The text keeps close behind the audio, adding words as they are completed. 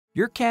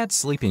Your cat's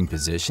sleeping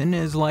position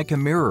is like a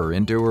mirror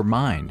into her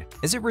mind,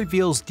 as it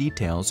reveals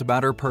details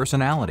about her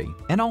personality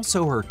and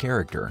also her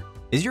character.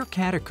 Is your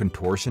cat a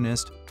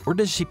contortionist, or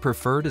does she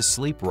prefer to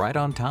sleep right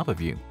on top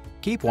of you?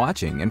 Keep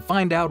watching and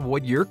find out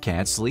what your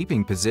cat's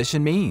sleeping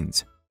position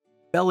means.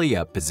 Belly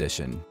up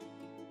position.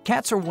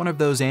 Cats are one of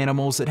those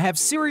animals that have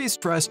serious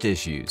trust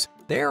issues.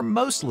 They are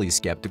mostly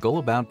skeptical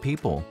about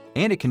people,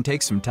 and it can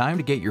take some time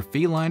to get your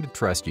feline to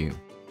trust you.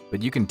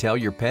 But you can tell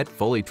your pet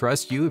fully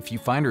trusts you if you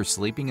find her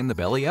sleeping in the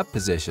belly up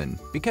position,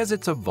 because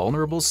it's a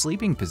vulnerable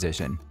sleeping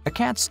position. A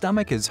cat's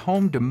stomach is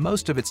home to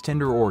most of its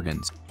tender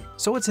organs,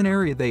 so it's an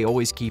area they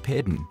always keep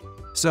hidden.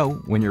 So,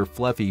 when your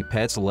fluffy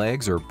pet's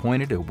legs are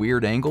pointed at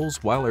weird angles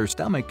while her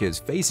stomach is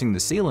facing the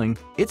ceiling,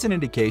 it's an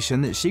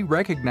indication that she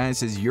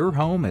recognizes your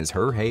home as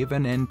her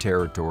haven and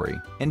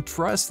territory, and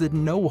trusts that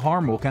no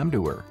harm will come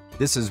to her.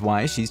 This is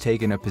why she's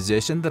taken a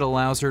position that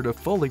allows her to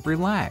fully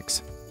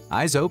relax,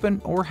 eyes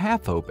open or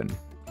half open.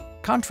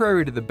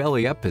 Contrary to the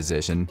belly up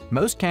position,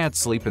 most cats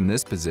sleep in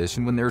this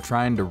position when they're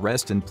trying to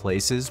rest in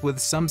places with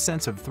some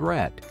sense of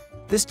threat.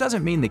 This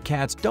doesn't mean that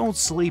cats don't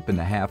sleep in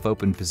the half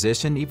open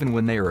position even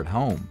when they are at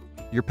home.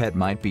 Your pet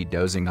might be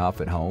dozing off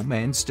at home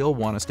and still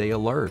want to stay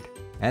alert.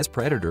 As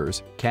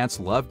predators, cats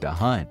love to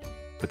hunt,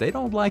 but they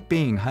don't like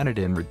being hunted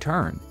in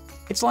return.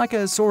 It's like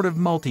a sort of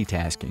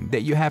multitasking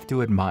that you have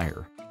to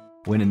admire.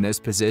 When in this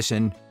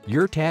position,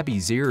 your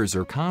tabby's ears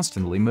are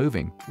constantly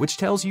moving, which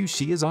tells you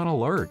she is on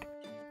alert.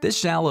 This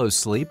shallow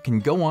sleep can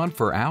go on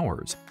for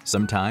hours.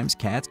 Sometimes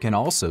cats can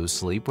also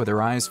sleep with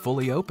their eyes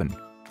fully open.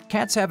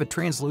 Cats have a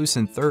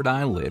translucent third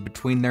eyelid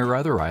between their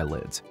other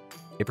eyelids.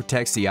 It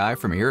protects the eye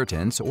from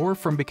irritants or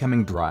from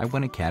becoming dry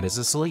when a cat is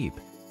asleep.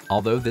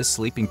 Although this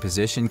sleeping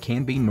position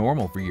can be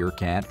normal for your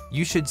cat,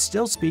 you should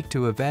still speak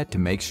to a vet to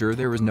make sure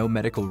there is no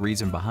medical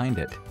reason behind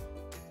it.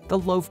 The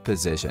loaf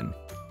position.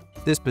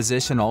 This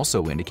position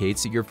also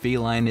indicates that your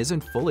feline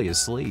isn't fully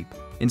asleep.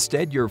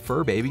 Instead, your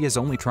fur baby is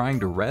only trying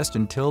to rest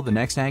until the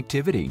next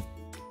activity.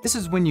 This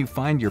is when you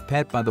find your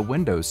pet by the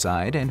window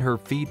side and her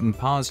feet and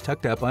paws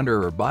tucked up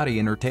under her body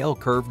and her tail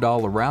curved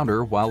all around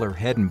her while her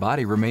head and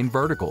body remain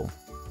vertical.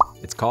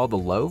 It's called the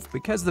loaf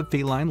because the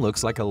feline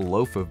looks like a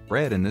loaf of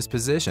bread in this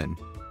position.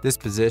 This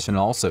position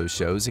also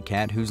shows a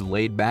cat who's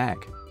laid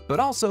back, but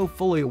also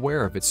fully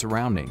aware of its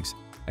surroundings.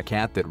 A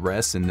cat that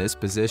rests in this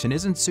position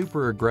isn't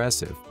super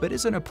aggressive, but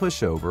isn't a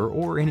pushover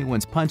or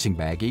anyone's punching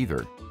bag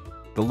either.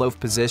 The loaf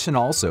position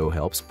also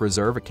helps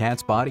preserve a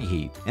cat's body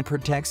heat and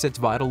protects its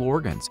vital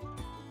organs.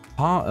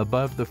 Paw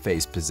above the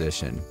face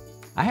position.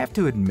 I have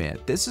to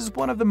admit, this is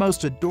one of the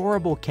most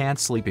adorable cat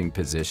sleeping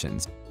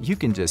positions. You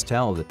can just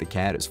tell that the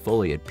cat is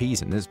fully at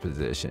peace in this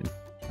position.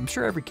 I'm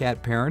sure every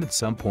cat parent at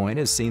some point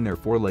has seen their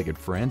four-legged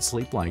friend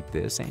sleep like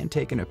this and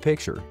taken a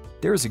picture.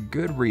 There is a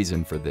good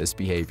reason for this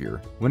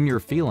behavior. When your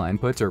feline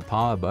puts her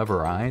paw above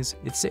her eyes,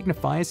 it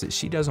signifies that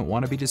she doesn't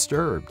want to be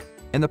disturbed.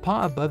 And the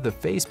paw above the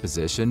face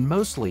position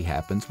mostly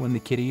happens when the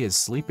kitty is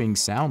sleeping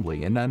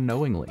soundly and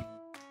unknowingly.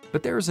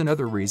 But there is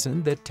another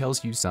reason that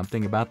tells you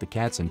something about the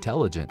cat's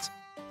intelligence.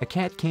 A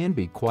cat can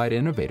be quite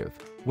innovative.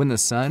 When the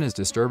sun is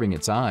disturbing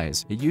its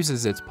eyes, it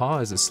uses its paw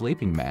as a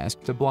sleeping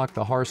mask to block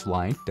the harsh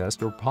light,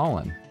 dust, or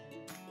pollen.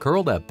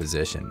 Curled up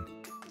position.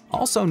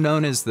 Also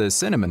known as the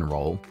cinnamon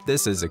roll,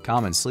 this is a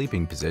common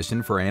sleeping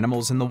position for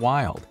animals in the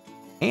wild.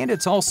 And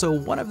it's also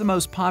one of the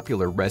most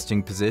popular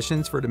resting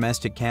positions for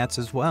domestic cats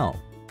as well,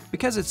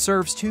 because it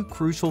serves two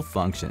crucial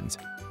functions.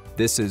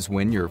 This is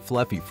when your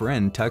fluffy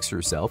friend tucks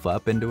herself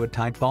up into a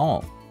tight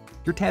ball.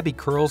 Your tabby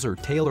curls her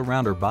tail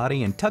around her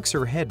body and tucks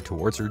her head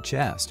towards her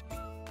chest.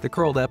 The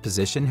curled up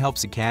position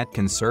helps a cat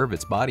conserve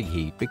its body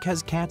heat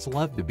because cats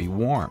love to be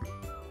warm.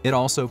 It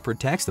also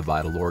protects the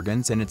vital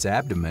organs in its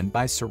abdomen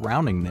by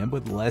surrounding them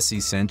with less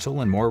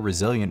essential and more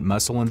resilient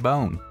muscle and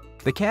bone.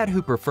 The cat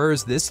who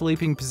prefers this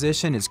sleeping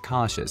position is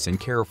cautious and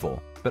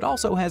careful, but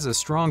also has a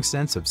strong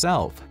sense of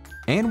self.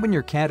 And when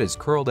your cat is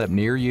curled up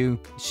near you,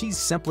 she's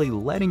simply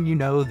letting you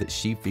know that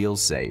she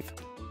feels safe.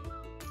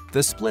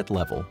 The split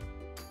level.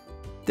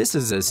 This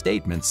is a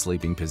statement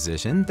sleeping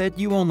position that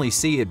you only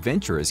see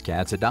adventurous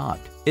cats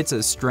adopt. It's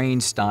a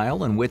strange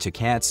style in which a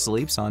cat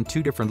sleeps on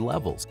two different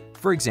levels.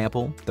 For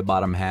example, the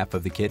bottom half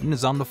of the kitten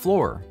is on the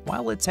floor,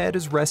 while its head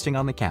is resting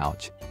on the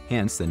couch,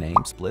 hence the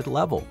name split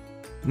level.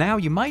 Now,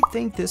 you might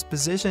think this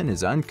position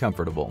is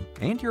uncomfortable,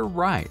 and you're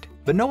right,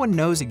 but no one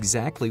knows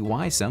exactly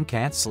why some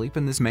cats sleep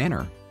in this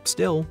manner.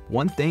 Still,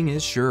 one thing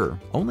is sure,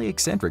 only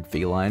eccentric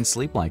felines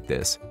sleep like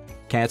this.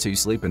 Cats who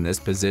sleep in this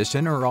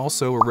position are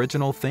also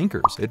original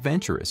thinkers,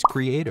 adventurous,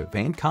 creative,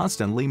 and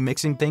constantly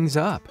mixing things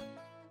up.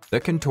 The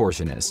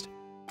contortionist.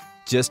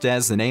 Just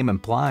as the name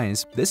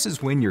implies, this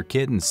is when your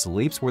kitten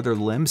sleeps with her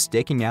limbs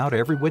sticking out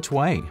every which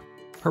way.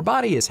 Her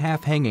body is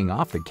half hanging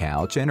off the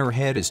couch and her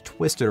head is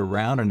twisted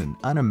around in an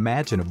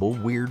unimaginable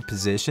weird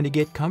position to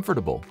get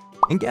comfortable.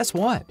 And guess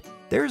what?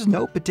 There's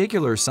no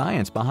particular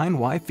science behind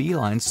why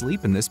felines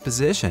sleep in this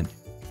position.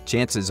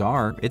 Chances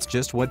are, it's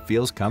just what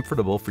feels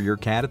comfortable for your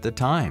cat at the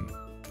time.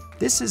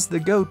 This is the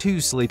go-to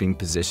sleeping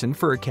position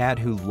for a cat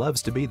who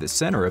loves to be the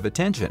center of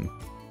attention.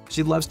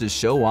 She loves to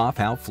show off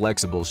how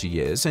flexible she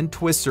is and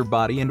twists her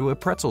body into a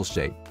pretzel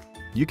shape.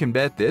 You can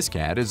bet this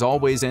cat is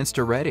always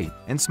insta-ready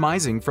and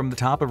smizing from the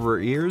top of her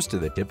ears to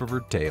the tip of her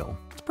tail.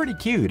 It's pretty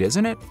cute,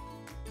 isn't it?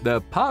 The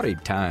potty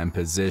time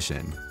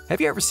position. Have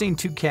you ever seen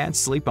two cats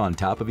sleep on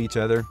top of each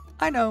other?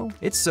 I know,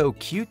 it's so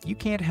cute you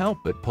can't help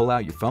but pull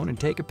out your phone and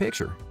take a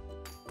picture.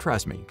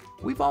 Trust me,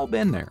 we've all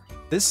been there.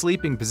 This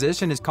sleeping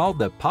position is called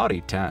the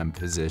potty time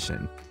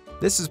position.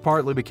 This is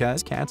partly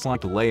because cats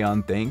like to lay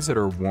on things that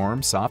are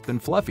warm, soft,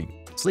 and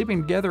fluffy.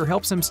 Sleeping together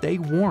helps them stay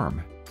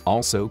warm.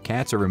 Also,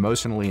 cats are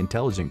emotionally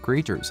intelligent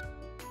creatures.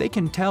 They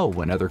can tell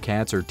when other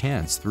cats are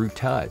tense through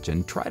touch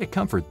and try to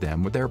comfort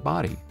them with their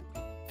body.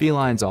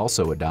 Felines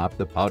also adopt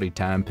the potty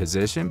time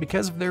position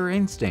because of their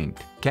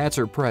instinct. Cats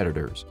are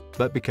predators,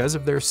 but because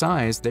of their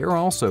size, they are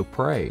also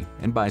prey,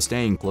 and by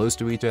staying close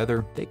to each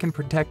other, they can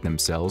protect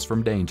themselves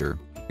from danger.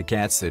 The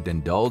cats that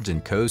indulge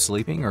in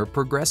co-sleeping are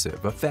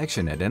progressive,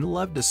 affectionate, and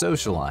love to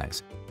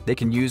socialize. They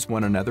can use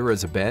one another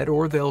as a bed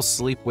or they'll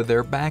sleep with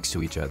their backs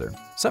to each other.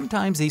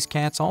 Sometimes these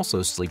cats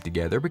also sleep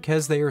together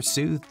because they are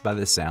soothed by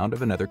the sound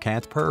of another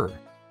cat's purr.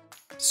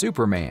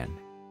 Superman.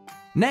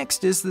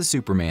 Next is the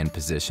Superman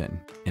position.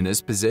 In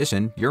this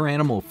position, your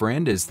animal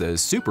friend is the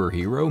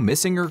superhero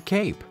missing her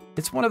cape.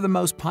 It's one of the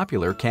most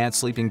popular cat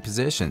sleeping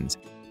positions.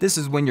 This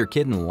is when your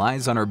kitten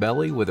lies on her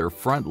belly with her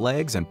front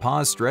legs and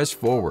paws stretched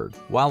forward,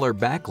 while her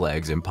back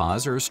legs and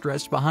paws are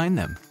stretched behind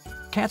them.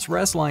 Cats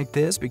rest like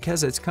this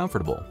because it's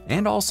comfortable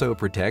and also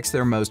protects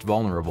their most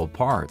vulnerable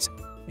parts.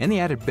 And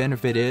the added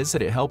benefit is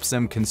that it helps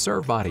them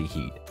conserve body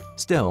heat.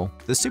 Still,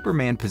 the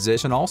Superman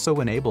position also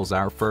enables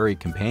our furry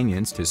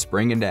companions to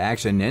spring into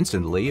action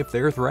instantly if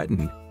they're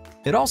threatened.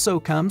 It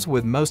also comes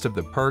with most of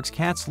the perks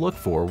cats look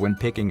for when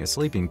picking a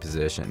sleeping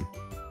position.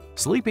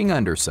 Sleeping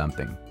under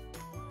something.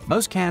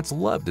 Most cats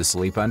love to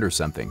sleep under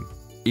something,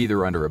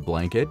 either under a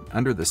blanket,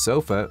 under the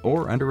sofa,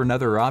 or under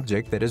another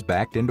object that is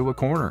backed into a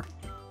corner.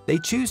 They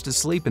choose to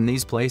sleep in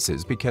these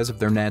places because of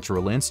their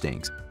natural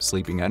instincts.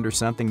 Sleeping under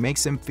something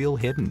makes them feel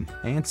hidden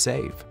and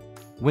safe.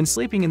 When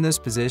sleeping in this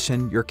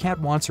position, your cat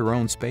wants her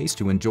own space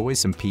to enjoy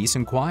some peace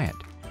and quiet.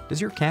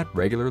 Does your cat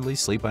regularly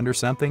sleep under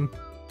something?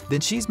 Then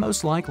she's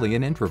most likely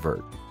an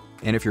introvert.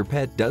 And if your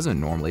pet doesn't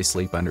normally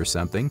sleep under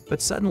something,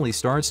 but suddenly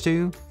starts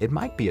to, it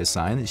might be a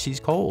sign that she's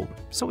cold,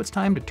 so it's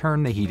time to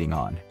turn the heating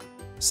on.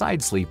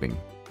 Side sleeping.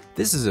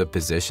 This is a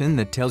position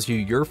that tells you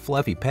your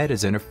fluffy pet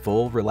is in a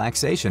full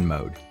relaxation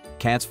mode.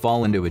 Cats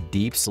fall into a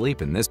deep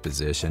sleep in this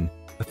position.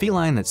 A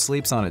feline that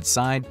sleeps on its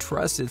side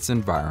trusts its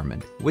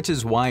environment, which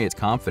is why it's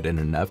confident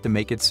enough to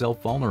make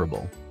itself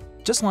vulnerable.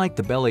 Just like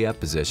the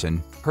belly-up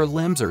position, her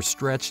limbs are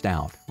stretched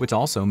out, which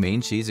also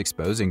means she's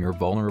exposing her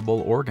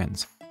vulnerable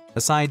organs.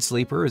 A side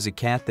sleeper is a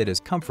cat that is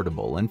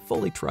comfortable and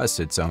fully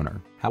trusts its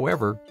owner.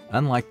 However,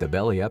 unlike the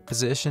belly-up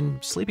position,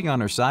 sleeping on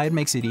her side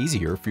makes it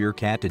easier for your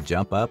cat to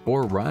jump up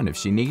or run if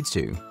she needs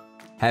to.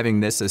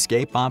 Having this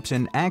escape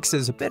option acts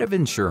as a bit of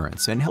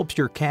insurance and helps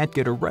your cat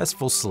get a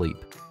restful sleep.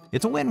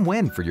 It's a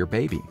win-win for your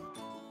baby.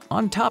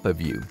 On top of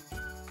you.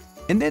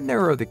 And then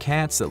there are the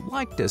cats that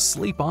like to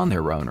sleep on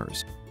their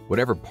owners.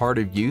 Whatever part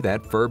of you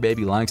that fur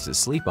baby likes to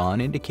sleep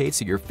on indicates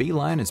that your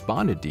feline is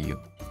bonded to you.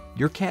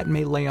 Your cat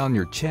may lay on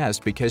your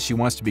chest because she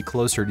wants to be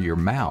closer to your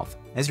mouth,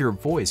 as your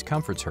voice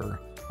comforts her.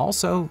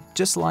 Also,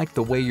 just like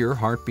the way your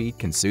heartbeat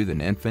can soothe an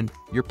infant,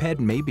 your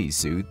pet may be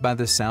soothed by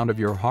the sound of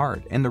your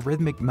heart and the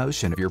rhythmic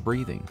motion of your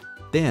breathing.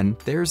 Then,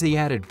 there's the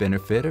added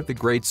benefit of the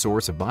great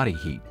source of body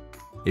heat.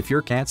 If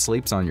your cat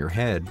sleeps on your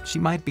head, she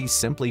might be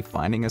simply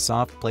finding a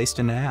soft place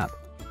to nap.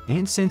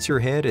 And since your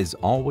head is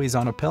always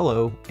on a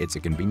pillow, it's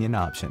a convenient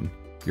option.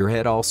 Your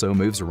head also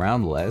moves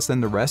around less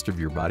than the rest of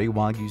your body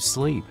while you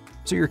sleep,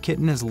 so your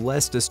kitten is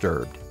less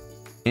disturbed.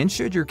 And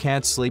should your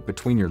cat sleep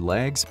between your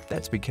legs,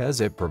 that's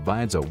because it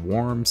provides a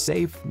warm,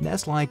 safe,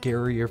 nest-like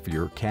area for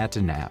your cat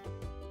to nap.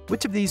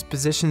 Which of these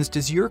positions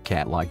does your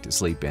cat like to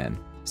sleep in?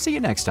 See you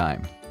next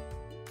time!